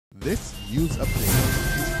This news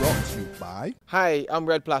update is brought to you by... Hi, I'm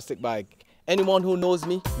Red Plastic Bag. Anyone who knows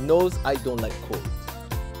me knows I don't like cold.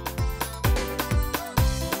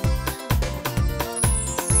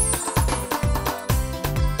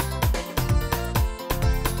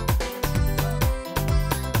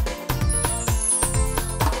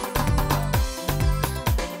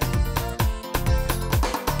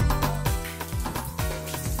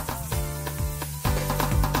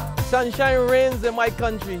 Sunshine reigns in my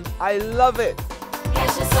country. I love it.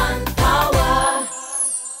 Catch the sun power.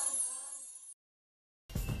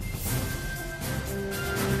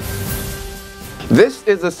 This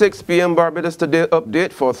is the 6 p.m. Barbados Today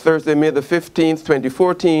update for Thursday, May the 15th,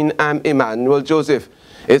 2014. I'm Emmanuel Joseph.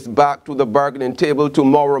 It's back to the bargaining table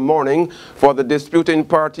tomorrow morning for the disputing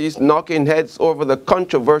parties knocking heads over the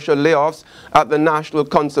controversial layoffs at the National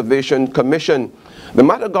Conservation Commission. The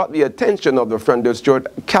matter got the attention of the Friend Stewart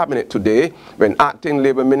Cabinet today when Acting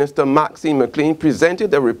Labour Minister Maxine McLean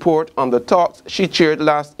presented a report on the talks she chaired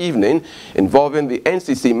last evening involving the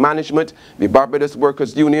NCC management, the Barbados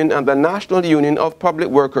Workers Union and the National Union of Public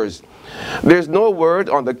Workers. There's no word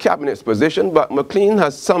on the Cabinet's position, but McLean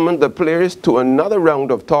has summoned the players to another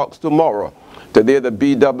round of talks tomorrow. Today, the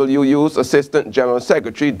BWU's Assistant General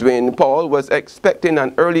Secretary, Dwayne Paul, was expecting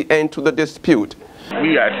an early end to the dispute.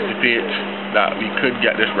 We anticipate that we could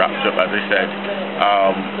get this wrapped up, as I said,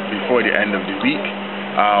 before the end of the week.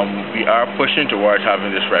 We are pushing towards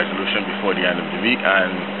having this resolution before the end of the week,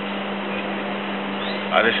 and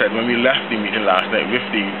as I said, when we left the meeting last night with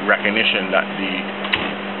the recognition that the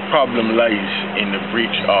problem lies in the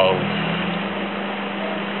breach of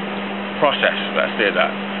process, let's say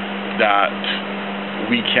that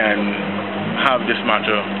we can have this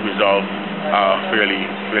matter resolved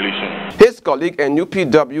fairly soon. His colleague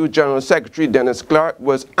NUPW General Secretary Dennis Clark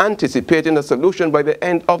was anticipating a solution by the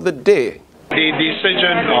end of the day. The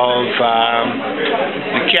decision of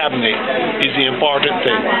the Cabinet is the important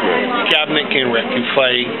thing. The Cabinet can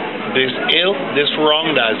rectify this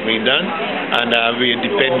wrong that has been done, and we are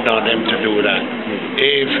dependent on them to do that.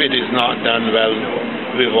 If it is not done well,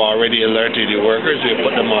 we've already alerted the workers, we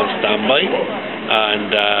put them on standby,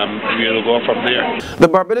 and we'll go from there. The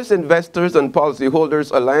Barbados Investors and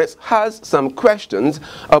Policyholders Alliance has some questions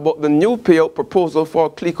about the new payout proposal for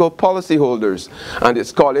CLICO policyholders, and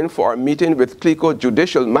it's calling for a meeting with CLICO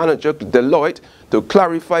Judicial Manager Deloitte to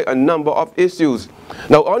clarify a number of issues.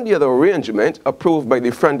 Now, under the arrangement approved by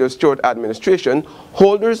the Friend Stewart administration,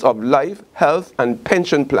 holders of life, health and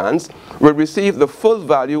pension plans will receive the full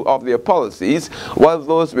value of their policies, while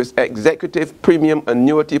those with executive premium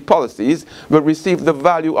annuity policies will receive the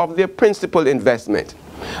value of their principal investment.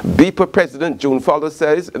 BIPA President June Fowler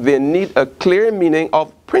says they need a clear meaning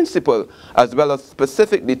of principle as well as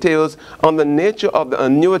specific details on the nature of the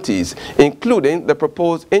annuities, including the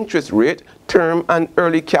proposed interest rate, term and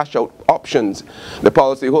early cash out options. The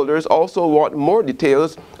policyholders also want more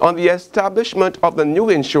details on the establishment of the new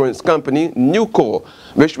insurance company, NUCO,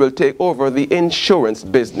 which will take over the insurance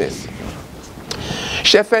business.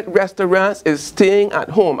 Chefette Restaurants is staying at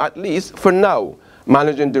home, at least for now.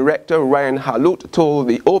 Managing Director Ryan Halut told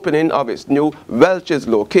the opening of its new Welch's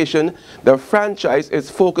location the franchise is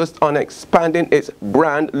focused on expanding its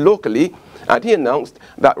brand locally, and he announced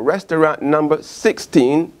that restaurant number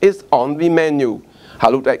 16 is on the menu.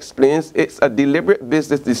 Halut explains it's a deliberate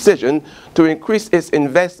business decision to increase its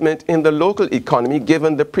investment in the local economy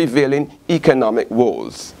given the prevailing economic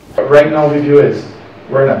woes. Right now the view is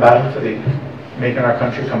we're in a battle for making our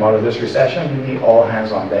country come out of this recession. We need all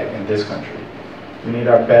hands on deck in this country. We need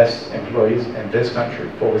our best employees in this country,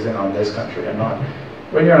 focusing on this country and not.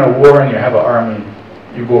 When you're in a war and you have an army,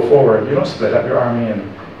 you go forward. You don't split up your army and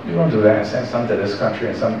you don't do that and send some to this country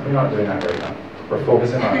and some. We're not doing that right now. We're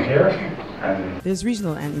focusing on here. And there's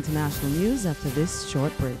regional and international news after this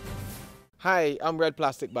short break. Hi, I'm Red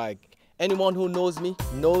Plastic Bag. Anyone who knows me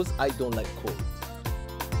knows I don't like cold.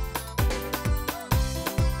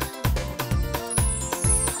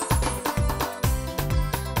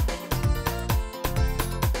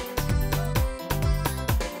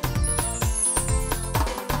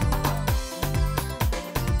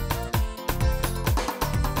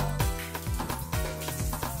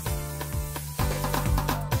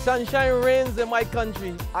 Sunshine reigns in my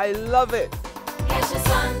country. I love it. Catch the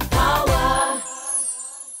sun power.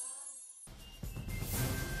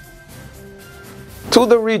 To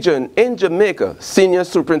the region, in Jamaica, Senior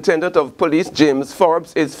Superintendent of Police James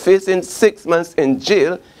Forbes is facing 6 months in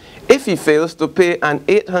jail if he fails to pay an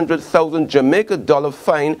 $800,000 Jamaican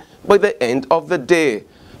fine by the end of the day.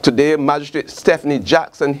 Today, Magistrate Stephanie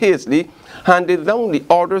Jackson Hazley handed down the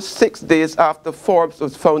order 6 days after Forbes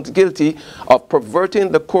was found guilty of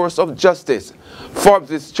perverting the course of justice.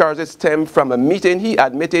 Forbes' charges stem from a meeting he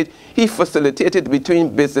admitted he facilitated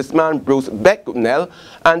between businessman Bruce Becknell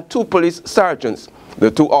and 2 police sergeants. The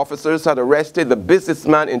 2 officers had arrested the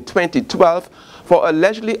businessman in 2012 for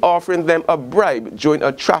allegedly offering them a bribe during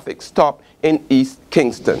a traffic stop in East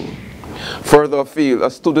Kingston. Further afield,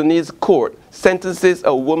 a Sudanese court sentences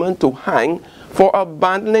a woman to hang for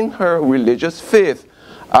abandoning her religious faith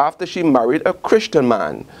after she married a Christian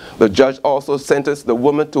man. The judge also sentenced the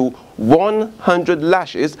woman to 100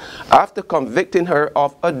 lashes after convicting her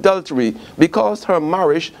of adultery because her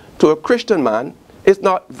marriage to a Christian man is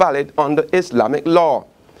not valid under Islamic law.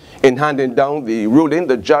 In handing down the ruling,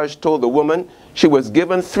 the judge told the woman she was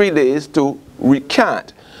given 3 days to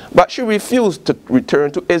recant, but she refused to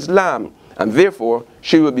return to Islam, and therefore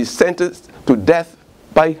she will be sentenced to death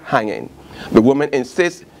by hanging. The woman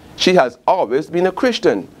insists she has always been a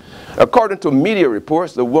Christian. According to media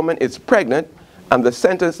reports, the woman is pregnant and the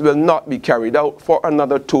sentence will not be carried out for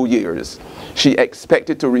another 2 years. She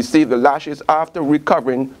expected to receive the lashes after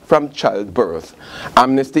recovering from childbirth.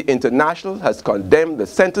 Amnesty International has condemned the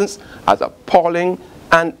sentence as appalling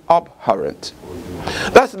and abhorrent.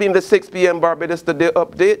 That's been the 6 p.m. Barbados Today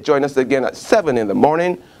update. Join us again at 7 in the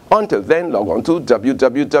morning. Until then, log on to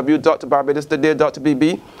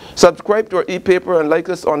www.barbadostoday.bb. Subscribe to our e-paper and like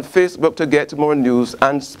us on Facebook to get more news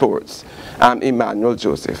and sports. I'm Emmanuel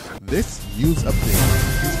Joseph. This news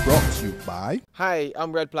update is brought to you by... Hi,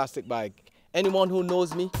 I'm Red Plastic Bag. Anyone who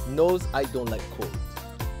knows me knows I don't like cold.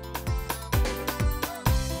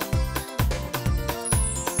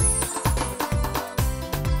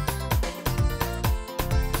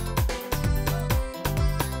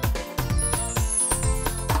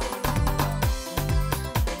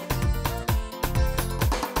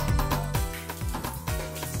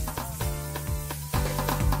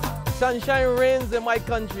 Sunshine reigns in my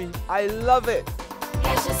country. I love it.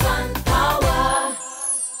 Get your